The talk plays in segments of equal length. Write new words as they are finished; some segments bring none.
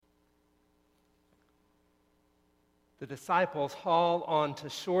The disciples haul onto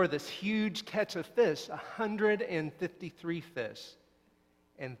shore this huge catch of fish, 153 fish.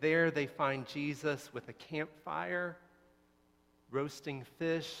 And there they find Jesus with a campfire, roasting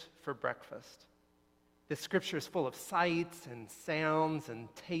fish for breakfast. This scripture is full of sights and sounds and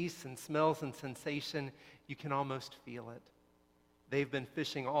tastes and smells and sensation. You can almost feel it. They've been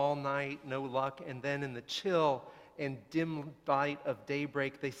fishing all night, no luck, and then in the chill and dim light of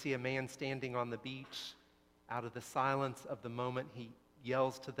daybreak, they see a man standing on the beach. Out of the silence of the moment, he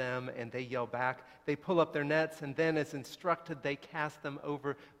yells to them, and they yell back. They pull up their nets, and then, as instructed, they cast them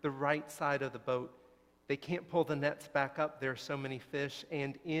over the right side of the boat. They can't pull the nets back up. There are so many fish.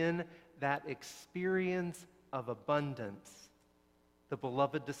 And in that experience of abundance, the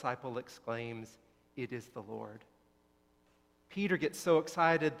beloved disciple exclaims, "It is the Lord." Peter gets so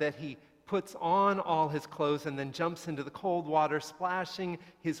excited that he puts on all his clothes and then jumps into the cold water, splashing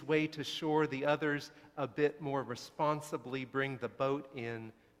his way to shore. The others, a bit more responsibly, bring the boat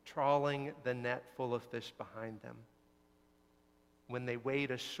in, trawling the net full of fish behind them. When they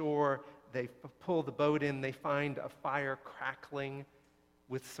wade ashore, they pull the boat in. They find a fire crackling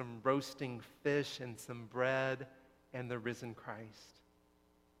with some roasting fish and some bread and the risen Christ.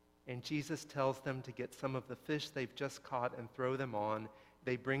 And Jesus tells them to get some of the fish they've just caught and throw them on.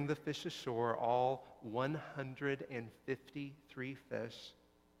 They bring the fish ashore, all 153 fish,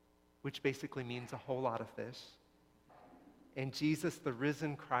 which basically means a whole lot of fish. And Jesus, the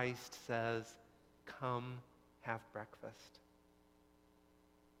risen Christ, says, "Come, have breakfast."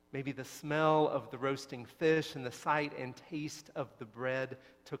 Maybe the smell of the roasting fish and the sight and taste of the bread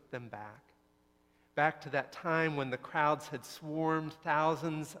took them back to that time when the crowds had swarmed,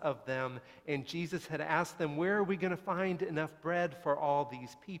 thousands of them, and Jesus had asked them, "Where are we going to find enough bread for all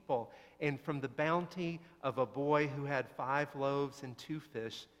these people?" And from the bounty of a boy who had 5 loaves and 2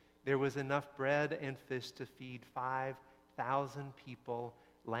 fish, there was enough bread and fish to feed 5,000 people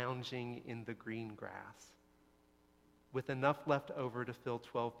lounging in the green grass, with enough left over to fill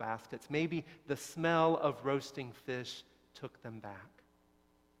 12 baskets. Maybe the smell of roasting fish took them back.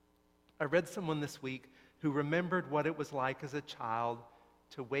 I read someone this week who remembered what it was like as a child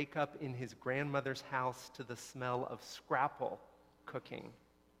to wake up in his grandmother's house to the smell of scrapple cooking,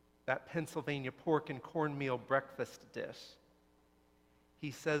 that Pennsylvania pork and cornmeal breakfast dish. He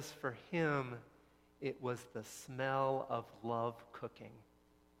says for him, it was the smell of love cooking.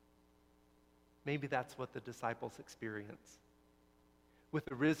 Maybe that's what the disciples experience. With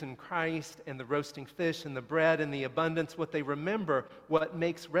the risen Christ and the roasting fish and the bread and the abundance, what they remember, what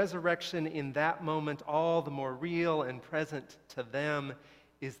makes resurrection in that moment all the more real and present to them,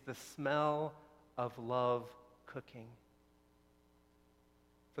 is the smell of love cooking.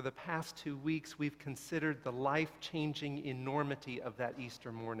 For the past 2 weeks, we've considered the life-changing enormity of that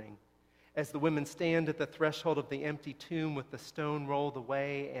Easter morning. As the women stand at the threshold of the empty tomb with the stone rolled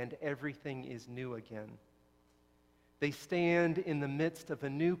away and everything is new again. They stand in the midst of a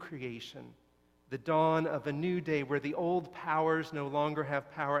new creation, the dawn of a new day where the old powers no longer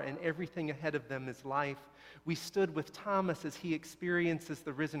have power and everything ahead of them is life. We stood with Thomas as he experiences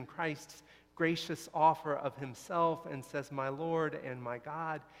the risen Christ's gracious offer of himself and says, "My Lord and my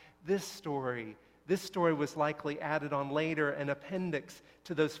God." This story was likely added on later, an appendix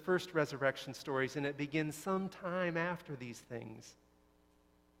to those first resurrection stories, and it begins sometime after these things.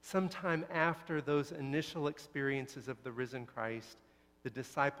 Sometime after those initial experiences of the risen Christ, the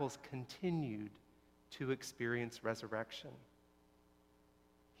disciples continued to experience resurrection.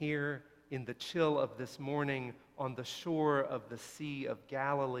 Here in the chill of this morning, on the shore of the Sea of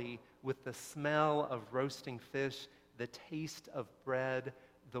Galilee, with the smell of roasting fish, the taste of bread,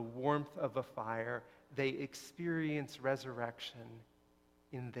 the warmth of a fire, they experience resurrection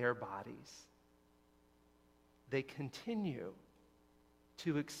in their bodies. They continue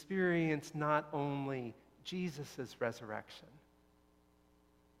to experience not only Jesus' resurrection,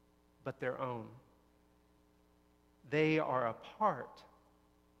 but their own. They are a part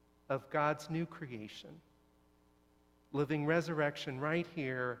of God's new creation, living resurrection right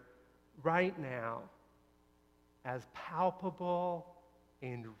here, right now, as palpable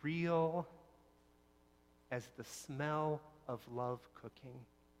and real as the smell of love cooking.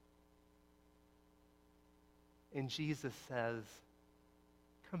 And Jesus says,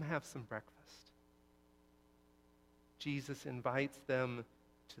 "Come have some breakfast." Jesus invites them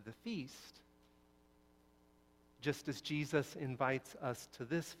to the feast, just as Jesus invites us to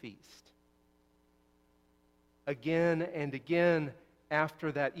this feast. Again and again,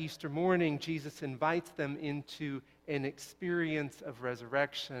 after that Easter morning, Jesus invites them into an experience of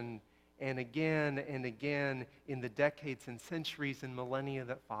resurrection, and again in the decades and centuries and millennia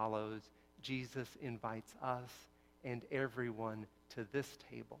that follows, Jesus invites us and everyone to this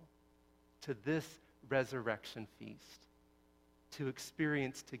table, to this resurrection feast, to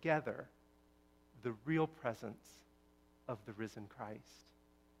experience together the real presence of the risen Christ.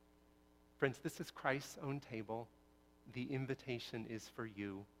 Friends, this is Christ's own table. The invitation is for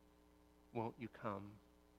you. Won't you come?